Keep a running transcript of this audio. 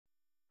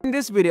In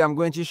this video, I'm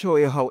going to show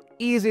you how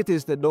easy it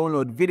is to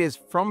download videos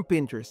from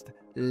Pinterest.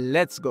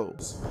 Let's go.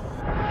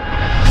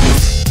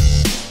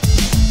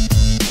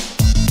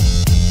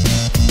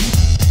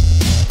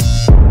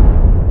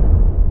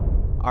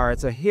 Alright,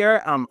 so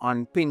here I'm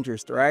on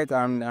Pinterest, right?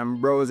 I'm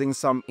browsing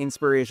some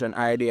inspiration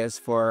ideas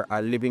for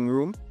a living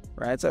room,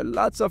 right? So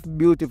lots of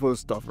beautiful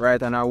stuff,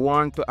 right? And I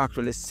want to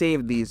actually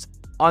save these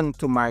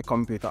onto my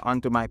computer,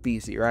 onto my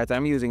PC, right?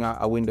 I'm using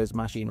a Windows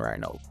machine right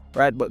now,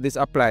 right? But this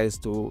applies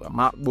to a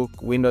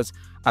MacBook, Windows.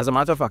 As a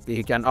matter of fact,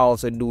 you can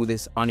also do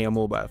this on your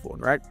mobile phone,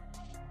 right?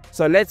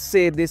 So let's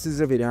say this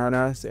is a video and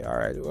I say, all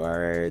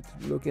right,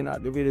 looking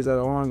at the videos that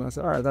I want, I say,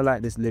 all right, I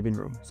like this living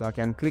room. So I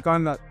can click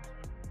on that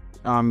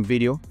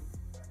video,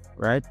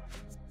 right?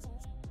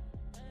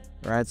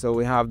 So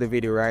we have the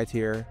video right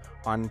here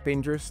on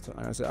Pinterest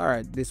and I say, all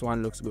right, this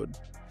one looks good,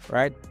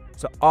 right?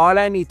 So all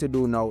I need to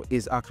do now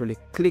is actually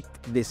click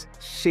this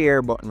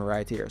share button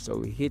right here. So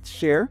we hit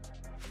share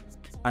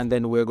and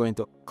then we're going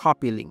to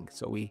copy link.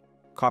 So we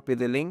copy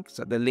the link.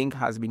 So the link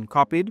has been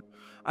copied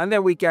and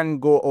then we can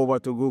go over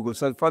to Google.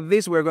 So for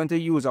this, we're going to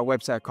use a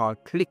website called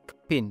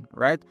ClickPin,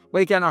 right? But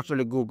you can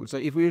actually Google. So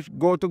if we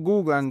go to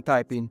Google and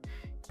type in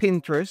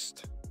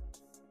Pinterest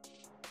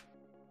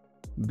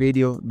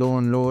video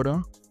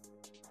downloader,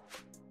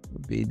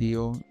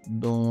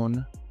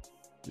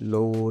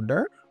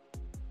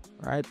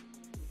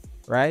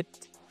 right?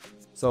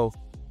 So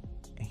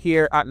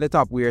here at the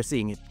top we are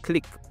seeing it,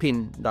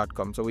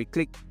 clickpin.com. So we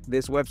click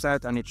this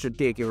website and it should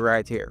take you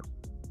right here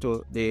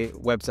to the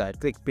website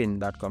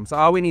clickpin.com. So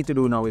all we need to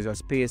do now is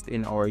just paste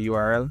in our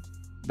URL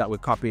that we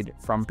copied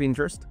from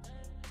Pinterest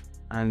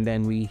and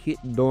then we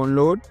hit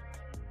download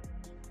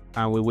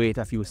and we wait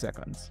a few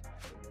seconds,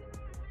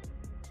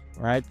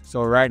 right?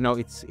 So right now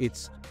it's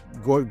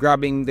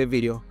grabbing the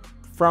video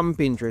from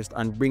Pinterest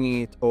and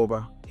bringing it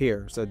over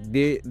here. So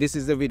this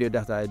is the video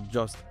that I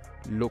just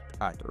looked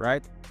at,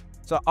 right?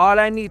 So all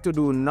I need to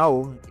do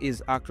now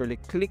is actually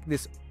click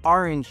this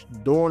orange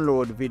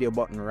download video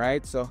button,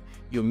 right? So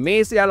you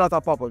may see a lot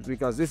of pop-ups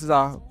because this is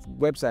a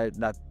website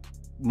that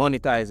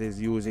monetizes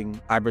using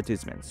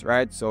advertisements,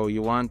 right? So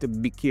you want to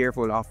be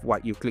careful of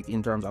what you click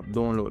in terms of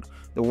download.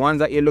 The one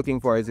that you're looking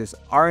for is this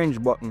orange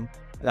button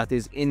that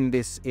is in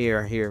this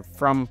area here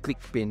from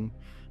ClickPin,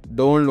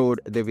 download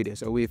the video.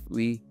 So if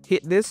we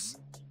hit this,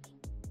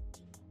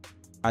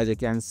 as you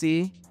can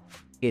see,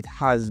 it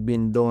has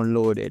been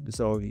downloaded.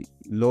 So we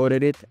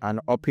loaded it and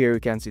up here you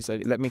can see. So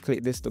let me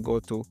click this to go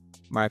to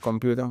my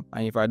computer,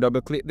 and if I double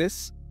click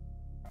this,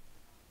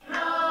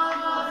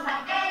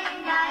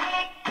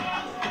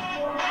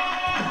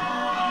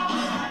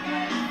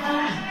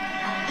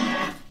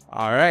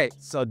 all right,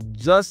 so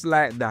just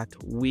like that,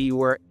 we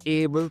were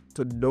able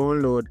to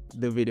download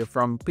the video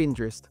from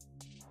Pinterest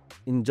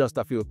in just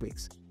a few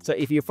clicks. So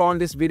if you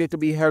found this video to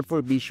be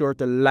helpful, be sure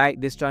to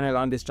like this channel.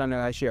 On this channel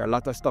I share a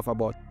lot of stuff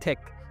about tech,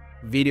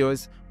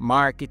 videos,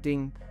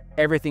 marketing,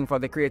 everything for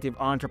the creative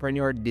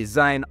entrepreneur,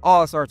 design,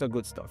 all sorts of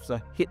good stuff.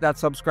 So hit that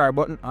subscribe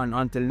button, and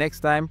until next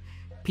time,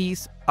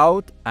 peace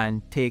out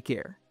and take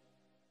care.